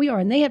just like we are,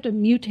 and they have to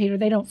mutate or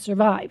they don't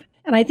survive.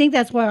 And I think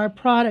that's why our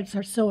products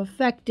are so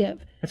effective.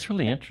 That's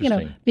really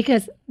interesting.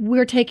 Because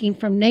we're taking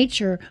from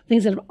nature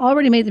things that have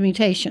already made the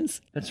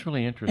mutations. That's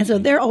really interesting. And so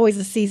they're always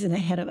a season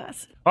ahead of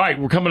us. All right,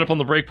 we're coming up on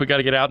the break. We got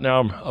to get out now.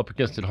 I'm up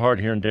against it hard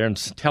here, and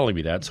Darren's telling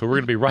me that. So we're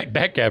going to be right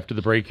back after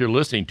the break. You're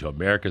listening to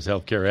America's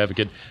Healthcare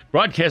Advocate,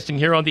 broadcasting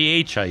here on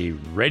the HIE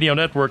Radio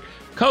Network,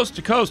 coast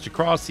to coast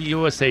across the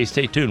USA.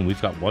 Stay tuned.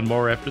 We've got one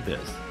more after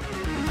this.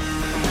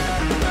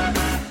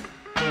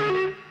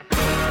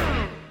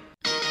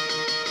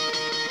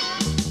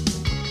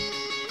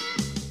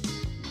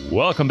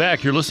 Welcome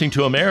back. You're listening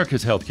to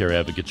America's Healthcare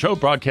Advocate Show,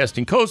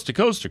 broadcasting coast to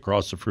coast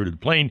across the fruited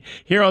plain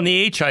here on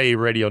the HIE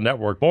Radio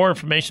Network. More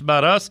information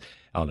about us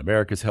on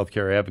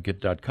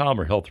americashealthcareadvocate.com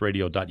or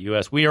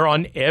healthradio.us. We are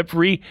on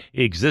every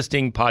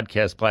existing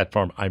podcast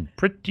platform, I'm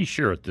pretty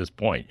sure at this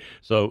point.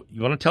 So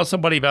you want to tell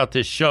somebody about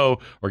this show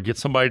or get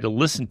somebody to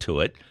listen to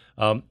it,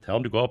 tell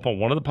them to go up on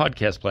one of the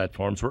podcast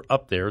platforms. We're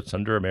up there. It's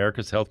under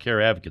America's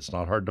Healthcare Advocates.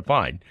 Not hard to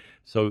find.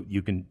 So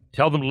you can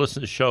tell them to listen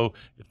to the show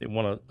if they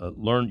want to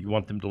learn. You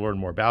want them to learn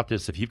more about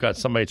this. If you've got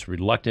somebody that's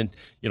reluctant,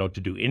 to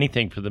do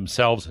anything for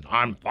themselves, and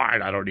I'm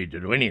fine, I don't need to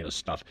do any of this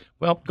stuff.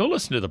 Well, go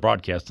listen to the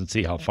broadcast and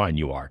see how fine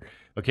you are.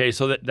 Okay,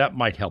 so that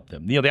might help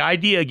them. The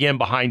idea, again,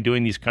 behind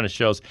doing these kind of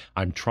shows,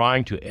 I'm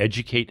trying to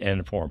educate and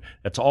inform.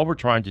 That's all we're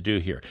trying to do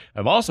here.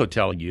 I'm also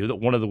telling you that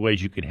one of the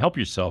ways you can help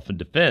yourself and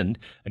defend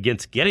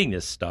against getting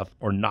this stuff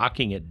or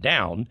knocking it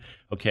down,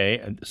 okay,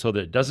 and so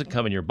that it doesn't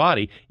come in your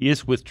body,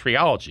 is with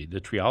Triology. The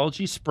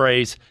Triology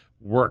sprays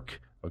work,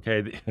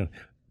 okay?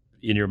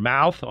 In your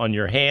mouth, on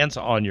your hands,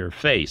 on your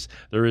face.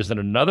 There isn't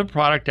another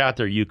product out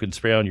there you can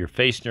spray on your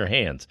face and your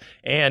hands.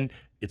 And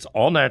it's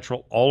all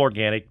natural, all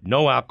organic,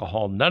 no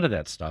alcohol, none of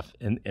that stuff.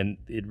 And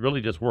it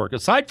really does work,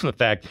 aside from the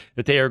fact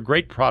that they are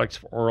great products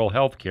for oral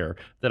health care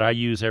that I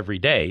use every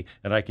day.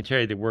 And I can tell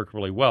you they work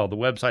really well. The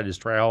website is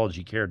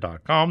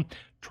triologycare.com.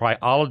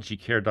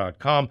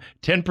 Triologycare.com.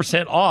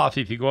 10% off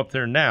if you go up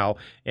there now.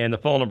 And the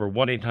phone number,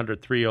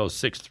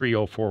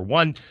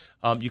 1-800-306-3041.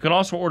 You can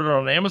also order it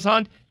on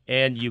Amazon,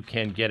 and you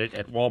can get it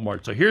at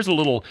Walmart. So here's a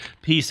little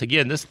piece.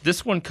 Again,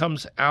 this one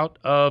comes out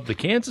of the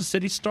Kansas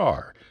City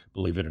Star,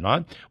 believe it or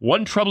not.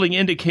 One troubling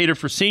indicator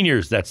for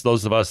seniors, that's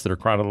those of us that are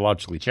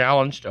chronologically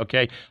challenged,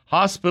 okay?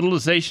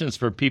 Hospitalizations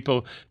for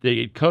people that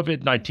get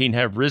COVID-19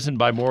 have risen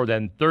by more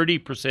than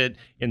 30%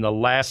 in the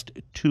last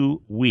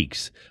 2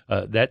 weeks.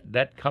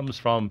 That comes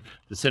from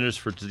the Centers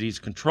for Disease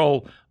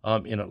Control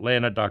in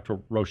Atlanta. Dr.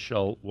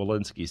 Rochelle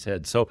Walensky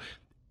said. So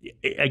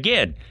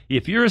again,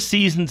 if you're a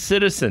seasoned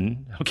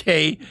citizen,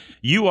 okay,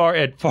 you are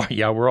at far.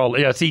 Yeah, we're all.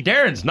 Yeah, see,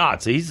 Darren's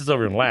not. So he's just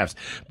over and laughs.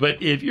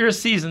 But if you're a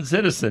seasoned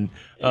citizen,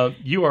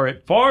 you are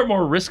at far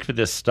more risk for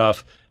this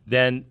stuff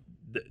than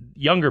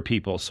younger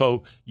people.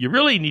 So you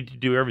really need to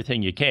do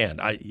everything you can.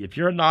 If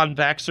you're a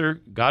non-vaxxer,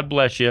 God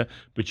bless you,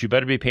 but you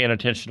better be paying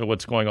attention to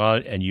what's going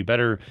on, and you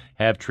better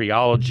have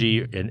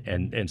Triology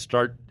and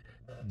start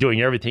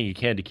doing everything you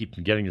can to keep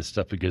from getting this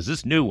stuff, because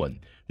this new one,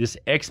 this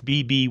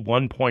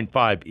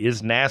XBB1.5,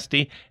 is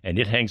nasty, and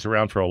it hangs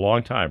around for a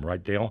long time,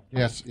 right, Dale?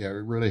 Yes, yeah,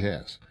 it really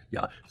has.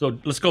 Yeah. So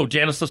let's go,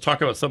 Janice. Let's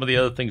talk about some of the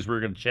other things we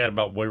were going to chat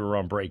about while we were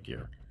on break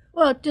here.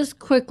 Well, just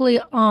quickly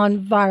on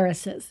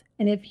viruses.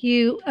 And if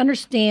you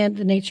understand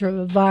the nature of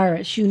a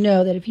virus, you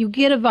know that if you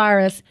get a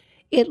virus,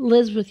 it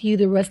lives with you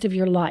the rest of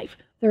your life.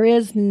 There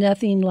is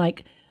nothing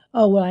like,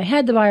 oh, well, I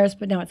had the virus,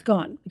 but now it's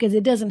gone, because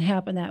it doesn't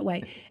happen that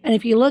way. And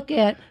if you look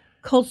at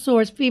cold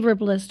sores, fever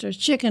blisters,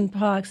 chicken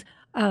pox,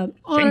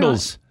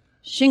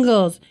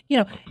 shingles,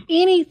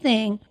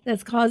 anything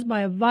that's caused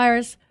by a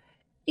virus,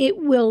 it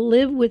will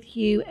live with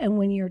you. And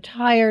when you're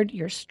tired,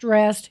 you're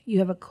stressed, you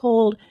have a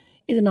cold,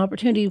 it's an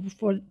opportunity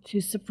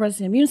to suppress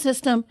the immune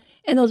system,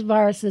 and those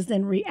viruses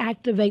then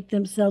reactivate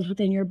themselves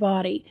within your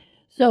body.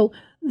 So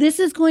this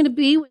is going to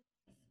be with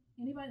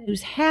anybody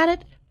who's had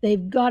it,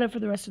 they've got it for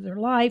the rest of their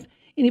life.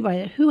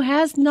 Anybody who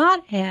has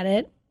not had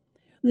it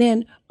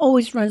then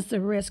always runs the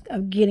risk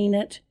of getting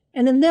it,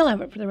 and then they'll have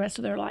it for the rest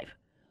of their life.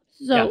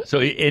 So, yeah, so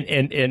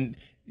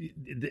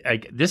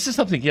this is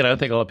something, again, I don't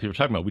think a lot of people are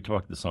talking about. We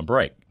talked this on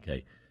break,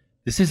 okay?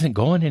 This isn't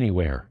going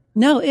anywhere.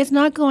 No, it's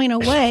not going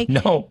away.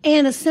 No.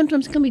 And the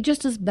symptoms can be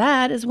just as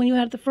bad as when you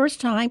had it the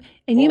first time.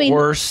 And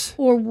worse.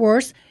 Or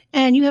worse,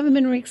 and you haven't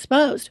been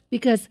re-exposed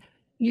because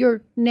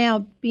you're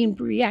now being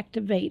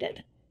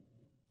reactivated.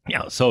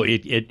 Yeah, so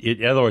it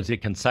in other words,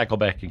 it can cycle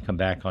back and come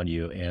back on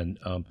you. And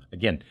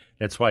again,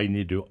 that's why you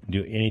need to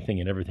do anything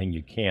and everything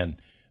you can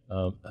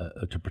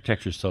to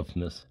protect yourself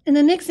from this. And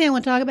the next thing I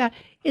want to talk about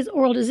is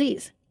oral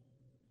disease.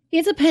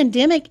 It's a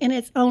pandemic in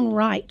its own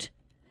right,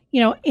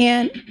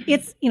 and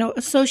it's,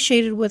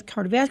 associated with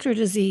cardiovascular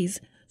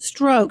disease,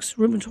 strokes,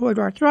 rheumatoid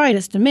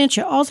arthritis,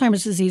 dementia,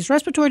 Alzheimer's disease,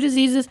 respiratory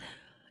diseases,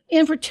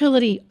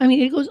 infertility. I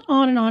mean, it goes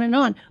on and on and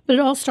on, but it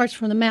all starts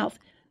from the mouth.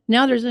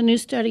 Now there's a new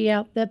study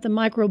out that the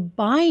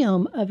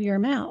microbiome of your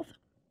mouth,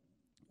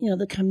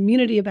 the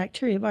community of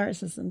bacteria,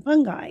 viruses, and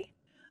fungi,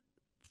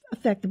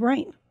 affect the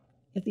brain.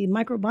 If the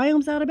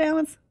microbiome's out of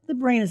balance, the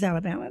brain is out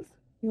of balance.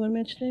 You want to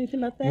mention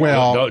anything about that?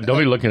 Well, don't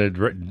be looking at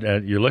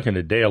you're looking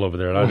at Dale over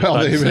there.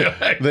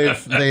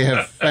 They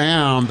have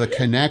found the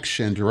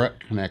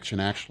direct connection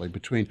actually,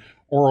 between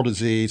oral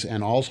disease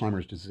and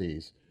Alzheimer's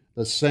disease.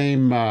 The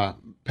same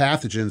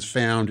pathogens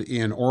found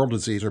in oral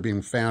disease are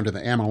being found in the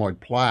amyloid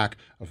plaque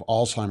of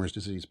Alzheimer's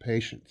disease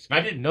patients.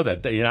 I didn't know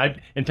that.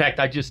 In fact,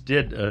 I just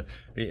did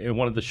in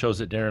one of the shows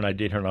that Darren and I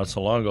did here not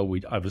so long ago.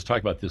 I was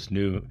talking about this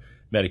new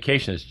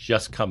medication that's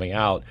just coming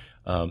out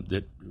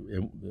that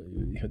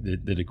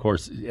of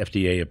course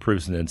FDA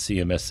approves and then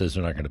CMS says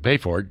they're not going to pay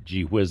for it.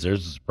 Gee whiz,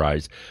 there's a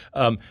surprise.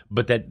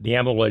 But that the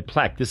amyloid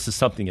plaque, this is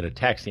something that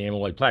attacks the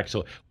amyloid plaque.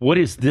 So what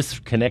is this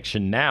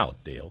connection now,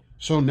 Dale?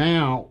 So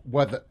now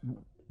what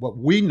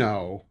we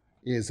know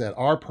is that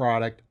our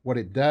product, what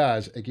it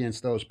does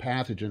against those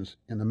pathogens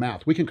in the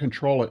mouth, we can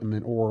control it in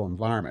an oral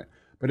environment.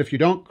 But if you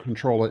don't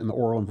control it in the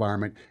oral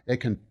environment, it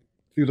can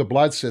through the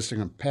blood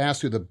system and pass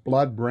through the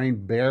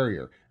blood-brain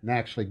barrier and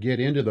actually get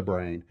into the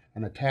brain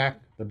and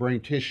attack the brain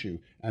tissue.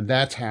 And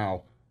that's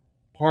how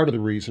part of the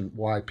reason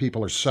why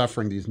people are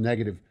suffering these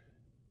negative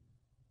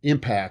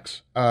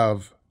impacts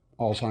of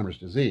Alzheimer's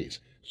disease.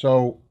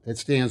 So it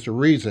stands to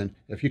reason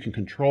if you can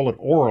control it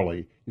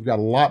orally, you've got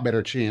a lot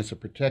better chance of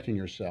protecting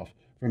yourself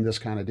from this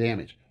kind of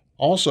damage.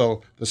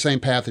 Also, the same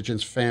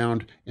pathogens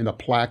found in the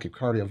plaque of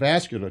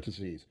cardiovascular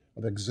disease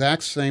are the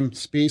exact same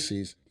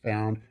species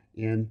found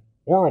in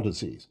oral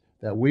disease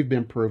that we've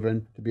been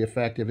proven to be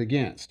effective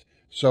against.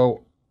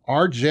 So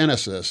our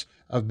genesis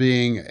of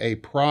being a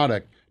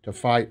product to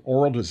fight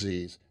oral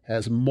disease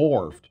has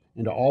morphed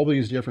into all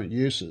these different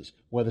uses,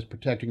 whether it's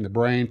protecting the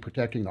brain,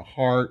 protecting the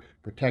heart,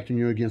 protecting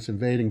you against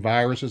invading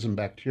viruses and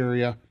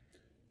bacteria.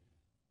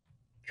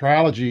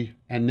 Triology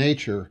and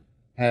nature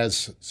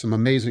has some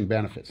amazing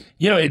benefits.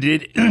 You know, and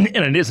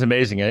it is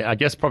amazing. I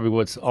guess probably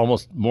what's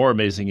almost more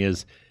amazing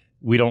is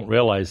we don't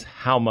realize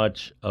how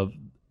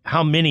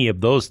many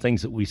of those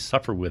things that we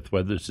suffer with,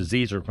 whether it's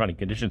disease or chronic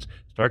conditions,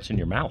 starts in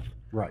your mouth.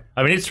 Right.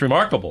 I mean, it's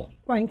remarkable.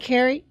 Right,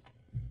 Carrie,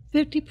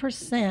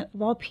 50%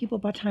 of all people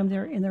by the time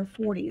they're in their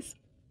 40s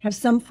have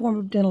some form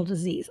of dental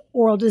disease,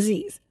 oral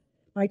disease.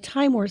 By the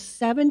time we're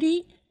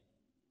 70,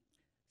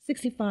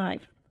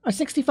 65, or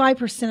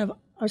 65% of,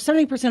 or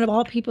 70% of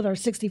all people that are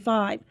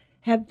 65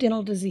 have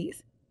dental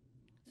disease.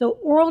 So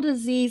oral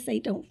disease, they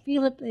don't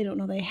feel it, they don't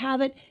know they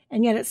have it,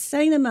 and yet it's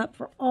setting them up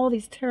for all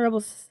these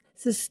terrible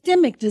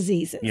systemic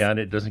diseases. Yeah, and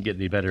it doesn't get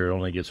any better; it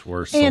only gets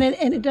worse. And it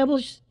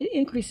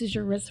increases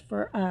your risk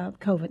for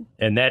COVID.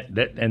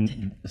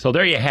 And so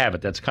there you have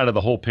it. That's kind of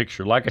the whole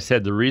picture. Like I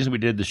said, the reason we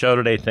did the show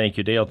today, thank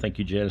you, Dale, thank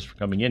you, Janice, for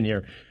coming in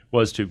here,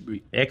 was to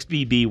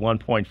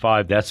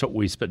XBB1.5. That's what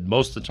we spent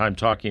most of the time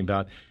talking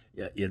about.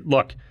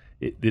 Look.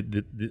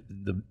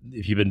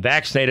 If you've been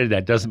vaccinated,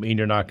 that doesn't mean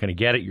you're not going to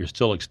get it. You're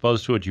still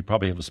exposed to it. You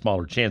probably have a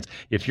smaller chance.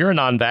 If you're a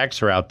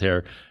non-vaxxer out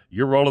there,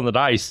 you're rolling the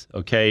dice,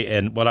 okay?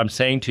 And what I'm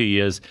saying to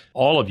you is,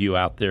 all of you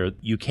out there,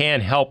 you can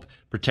help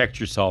protect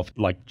yourself.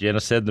 Like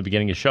Janice said in the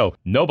beginning of the show,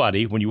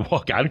 nobody, when you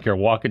walk, I don't care,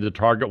 walk into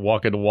Target,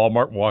 walk into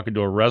Walmart, walk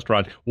into a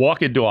restaurant,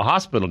 walk into a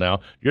hospital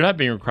now, you're not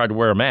being required to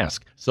wear a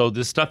mask. So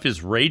this stuff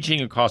is raging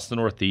across the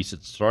Northeast.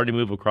 It's starting to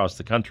move across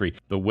the country.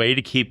 The way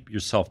to keep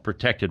yourself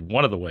protected,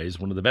 one of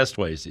the best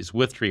ways, is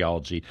with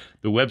Triology.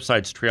 The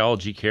website's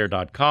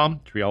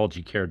triologycare.com,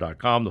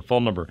 triologycare.com. The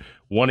phone number,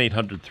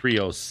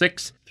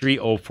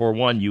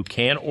 1-800-306-3041. You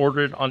can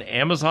order it on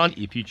Amazon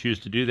if you choose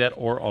to do that,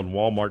 or on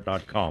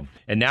Walmart.com.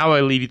 And now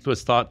I leave you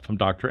with thought from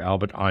Dr.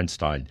 Albert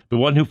Einstein. The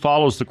one who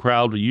follows the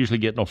crowd will usually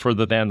get no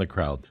further than the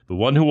crowd. The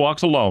one who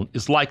walks alone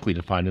is likely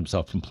to find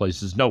himself in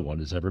places no one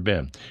has ever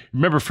been.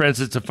 Remember,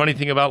 friends, it's a funny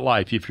thing about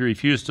life. If you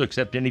refuse to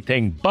accept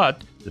anything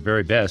but the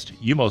very best,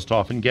 you most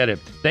often get it.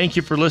 Thank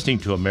you for listening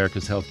to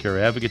America's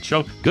Healthcare Advocate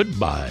Show.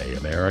 Goodbye,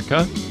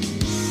 America.